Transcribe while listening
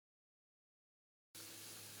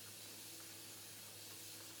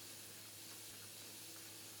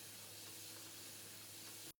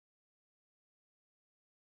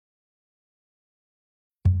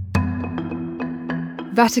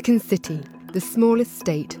Vatican City, the smallest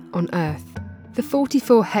state on Earth. The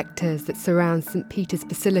 44 hectares that surround St. Peter's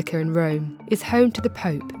Basilica in Rome is home to the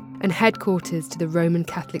Pope and headquarters to the Roman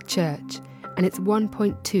Catholic Church and its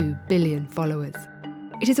 1.2 billion followers.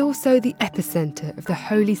 It is also the epicentre of the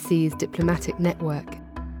Holy See's diplomatic network.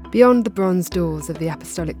 Beyond the bronze doors of the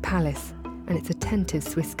Apostolic Palace and its attentive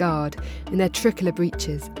Swiss Guard in their tricolour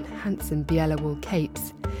breeches and handsome Biella wool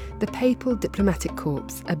capes, the Papal Diplomatic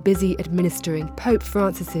Corps are busy administering Pope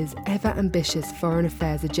Francis's ever-ambitious foreign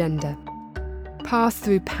affairs agenda. Pass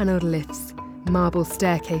through panelled lifts, marble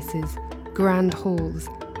staircases, grand halls,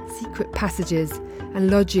 secret passages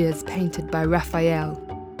and loggias painted by Raphael,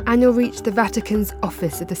 and you'll reach the Vatican's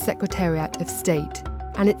Office of the Secretariat of State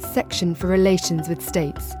and its section for relations with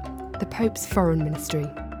states, the Pope's Foreign Ministry.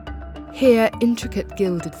 Here, intricate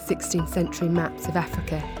gilded 16th century maps of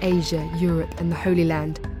Africa, Asia, Europe and the Holy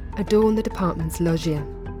Land adorn the department's loggia,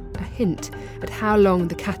 a hint at how long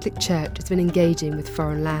the Catholic Church has been engaging with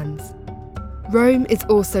foreign lands. Rome is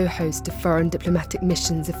also host to foreign diplomatic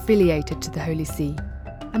missions affiliated to the Holy See.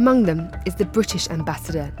 Among them is the British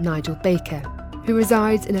ambassador Nigel Baker, who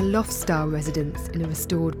resides in a loft-style residence in a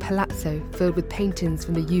restored palazzo filled with paintings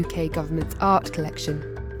from the UK government's art collection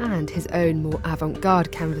and his own more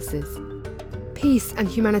avant-garde canvases. Peace and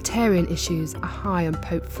humanitarian issues are high on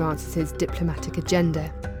Pope Francis's diplomatic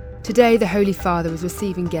agenda. Today, the Holy Father was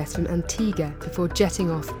receiving guests from Antigua before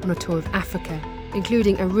jetting off on a tour of Africa,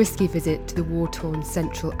 including a risky visit to the war-torn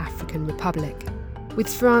Central African Republic. With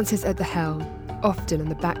Francis at the helm, often on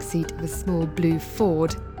the backseat of a small blue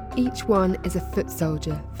Ford, each one is a foot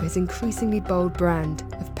soldier for his increasingly bold brand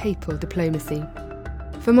of papal diplomacy.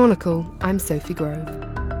 For Monocle, I'm Sophie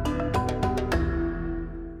Grove.